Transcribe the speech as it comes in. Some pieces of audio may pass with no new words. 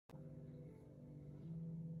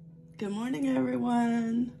Good morning,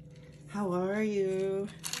 everyone. How are you?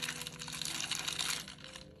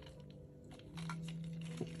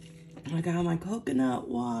 I got my coconut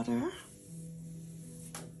water.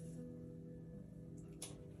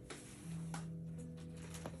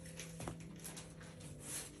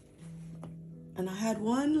 And I had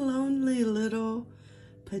one lonely little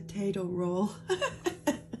potato roll.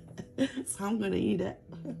 So I'm gonna eat it.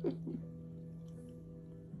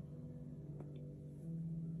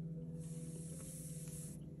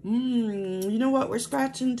 You know what we're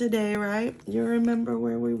scratching today, right? You remember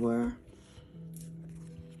where we were?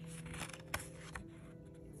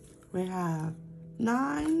 We have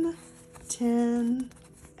 9, 10,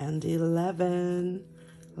 and 11.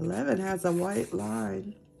 11 has a white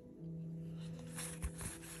line.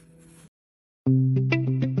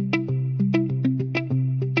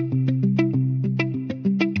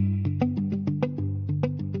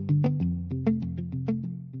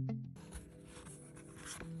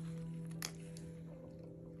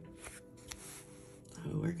 So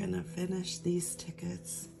we're gonna finish these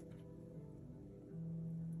tickets.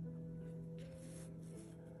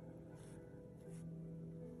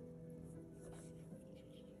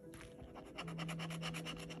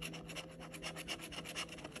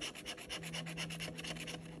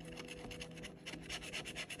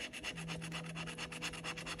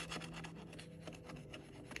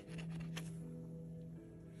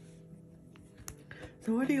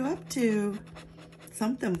 So what are you up to?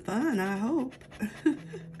 Something fun, I hope.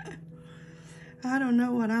 I don't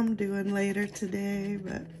know what I'm doing later today,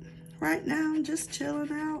 but right now I'm just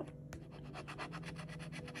chilling out.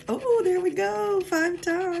 Oh, there we go, 5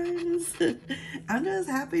 times. I'm just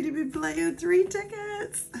happy to be playing 3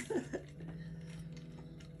 tickets.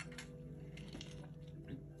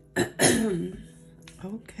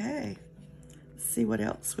 Okay, let's see what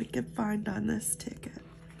else we can find on this ticket.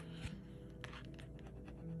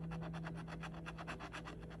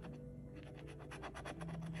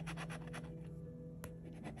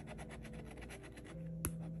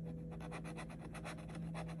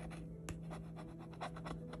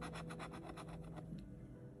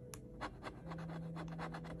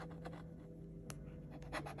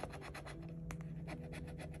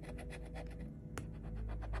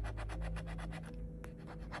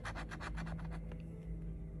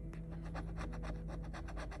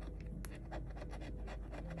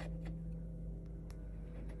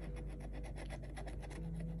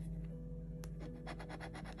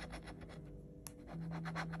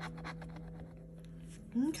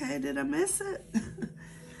 Okay, did I miss it?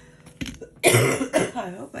 I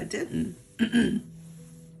hope I didn't.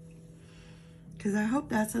 Because I hope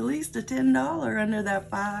that's at least a $10 under that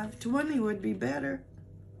 520 would be better.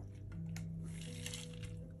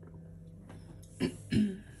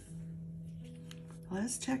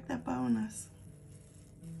 Let's check the bonus.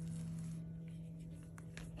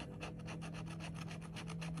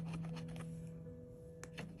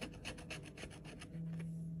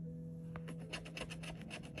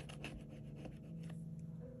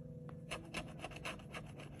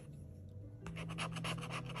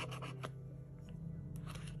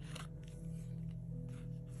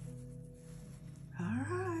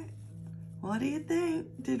 What do you think?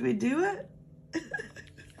 Did we do it?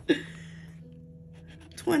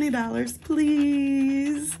 $20,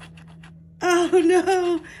 please. Oh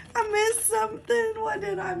no, I missed something. What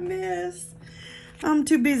did I miss? I'm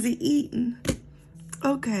too busy eating.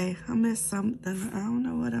 Okay, I missed something. I don't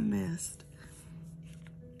know what I missed.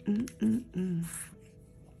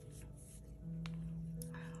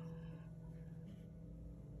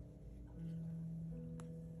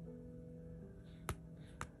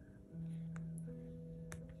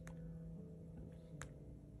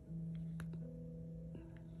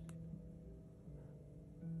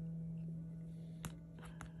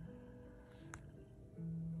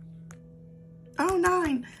 Oh,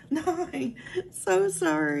 9. So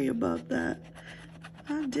sorry about that.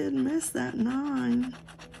 I did miss that 9.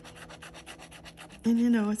 And you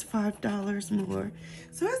know, it's $5 more.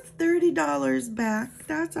 So it's $30 back.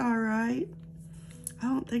 That's all right. I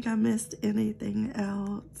don't think I missed anything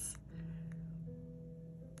else.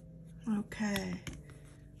 Okay.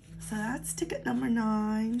 So that's ticket number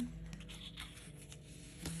 9.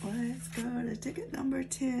 Let's go to ticket number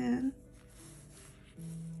 10.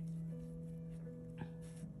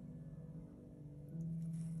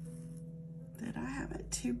 Did I have it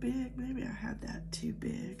too big? Maybe I had that too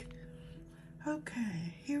big.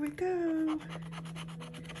 Okay, here we go.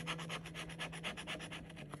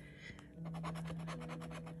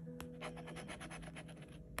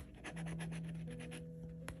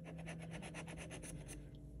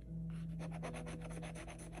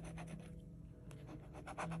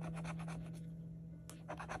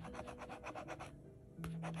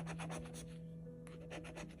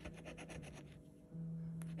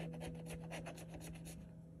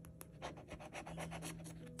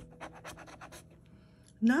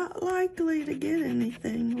 Not likely to get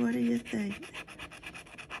anything. What do you think?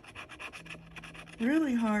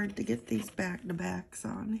 Really hard to get these back-to-backs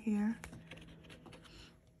on here.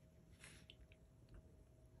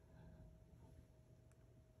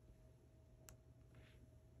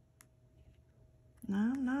 No,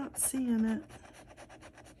 I'm not seeing it.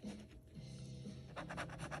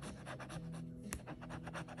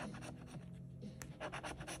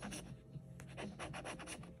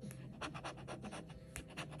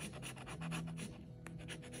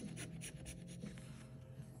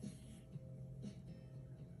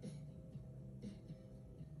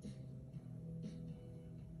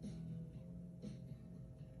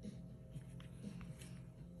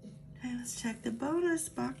 Okay, let's check the bonus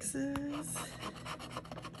boxes.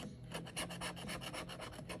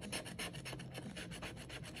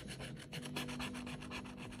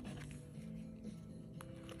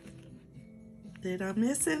 Did I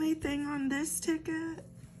miss anything on this ticket?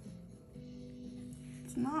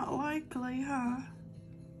 It's not likely, huh?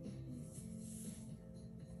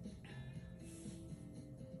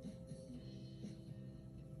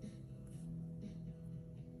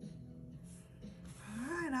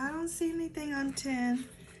 Alright, I don't see anything on 10.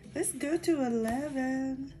 Let's go to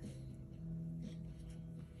 11.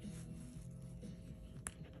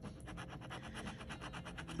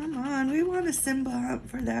 Come on, we want a symbol hunt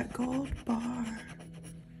for that gold bar.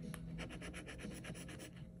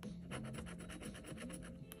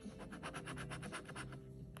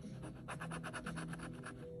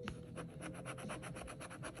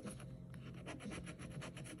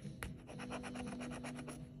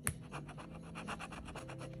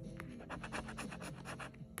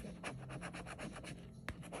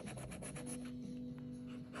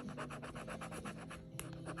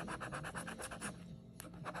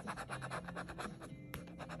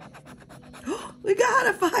 We got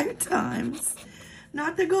it 5 times.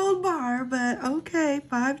 Not the gold bar, but okay,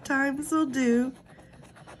 5 times will do.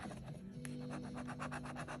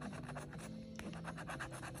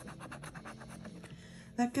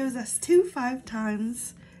 That gives us 2 5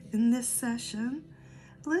 times in this session.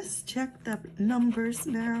 Let's check the numbers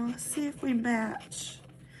now, see if we match.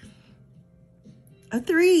 A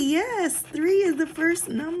 3, yes, 3 is the first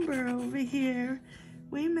number over here.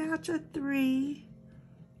 We match a 3.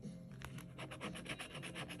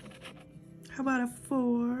 How about a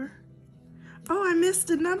 4? Oh, I missed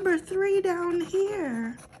a number 3 down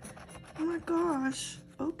here. Oh my gosh.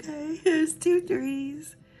 Okay, there's 2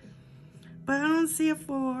 3s. But I don't see a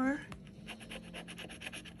 4.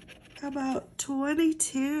 How about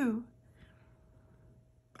 22?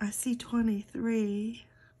 I see 23.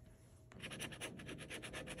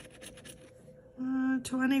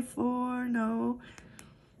 24, no.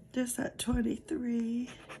 Just at 23.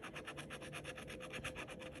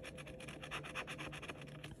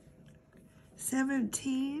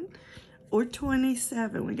 17 or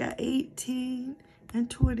 27. We got 18 and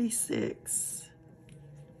 26.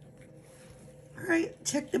 All right,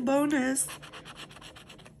 check the bonus.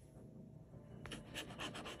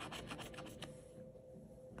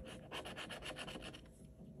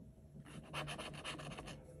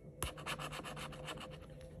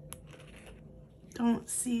 Don't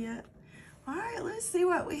see it. All right, let's see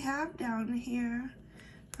what we have down here.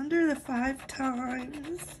 Under the 5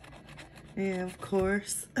 times. Yeah, of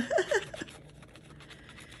course.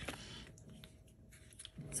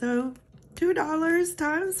 So $2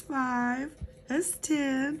 times 5, that's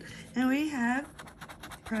 10. And we have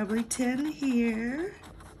probably 10 here.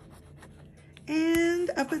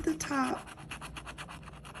 And up at the top,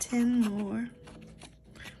 10 more.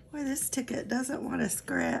 Boy, this ticket doesn't want to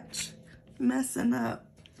scratch. Messing up.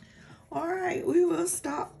 All right, we will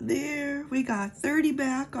stop there. We got 30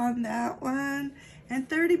 back on that one and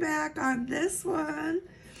 30 back on this one.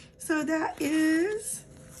 So that is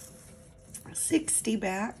 60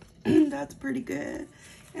 back. That's pretty good.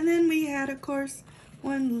 And then we had, of course,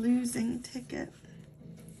 one losing ticket.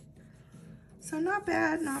 So not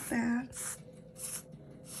bad, not bad.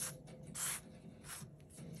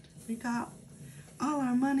 We got all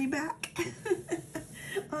our money back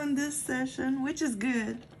on this session, which is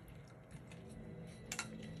good.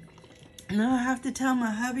 Now I have to tell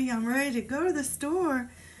my hubby I'm ready to go to the store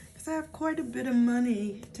because I have quite a bit of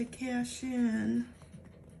money to cash in.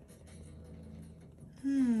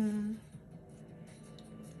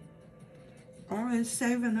 I've been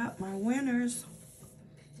saving up my winners.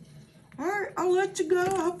 Alright, I'll let you go.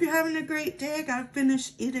 I hope you're having a great day. I gotta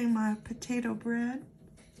finish eating my potato bread,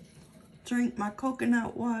 drink my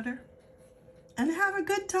coconut water, and have a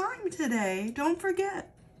good time today. Don't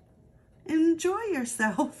forget, enjoy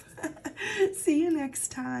yourself. See you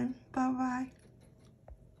next time. Bye-bye.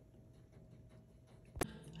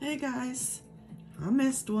 Hey guys, I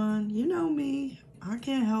missed one. You know me. I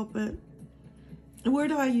can't help it. Where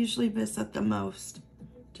do I usually visit the most?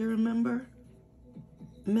 Do you remember?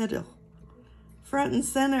 Middle. Front and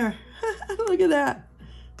center. Look at that.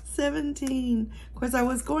 17. Of course, I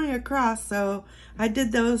was going across, so I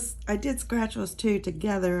did scratch those two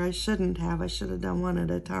together. I shouldn't have. I should have done one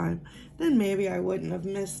at a time. Then maybe I wouldn't have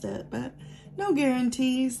missed it, but no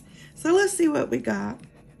guarantees. So let's see what we got.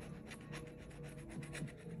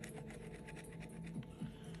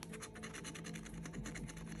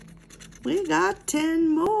 We got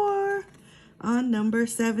 10 more on number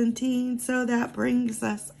 17, so that brings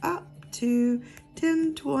us up to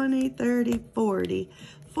 10, 20, 30, 40.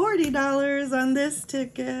 $40 on this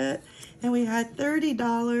ticket, and we had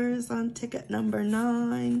 $30 on ticket number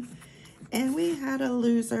 9, and we had a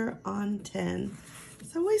loser on 10.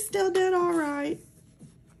 So we still did all right.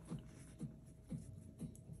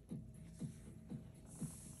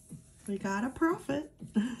 We got a profit.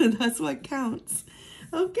 That's what counts.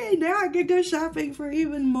 Okay, now I can go shopping for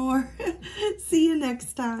even more. See you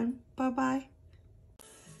next time. Bye-bye.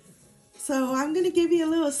 So I'm going to give you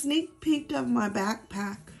a little sneak peek of my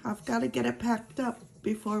backpack. I've got to get it packed up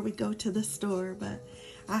before we go to the store, but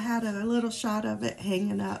I had a little shot of it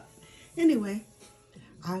hanging up. Anyway,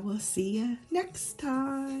 I will see you next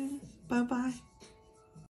time. Bye-bye.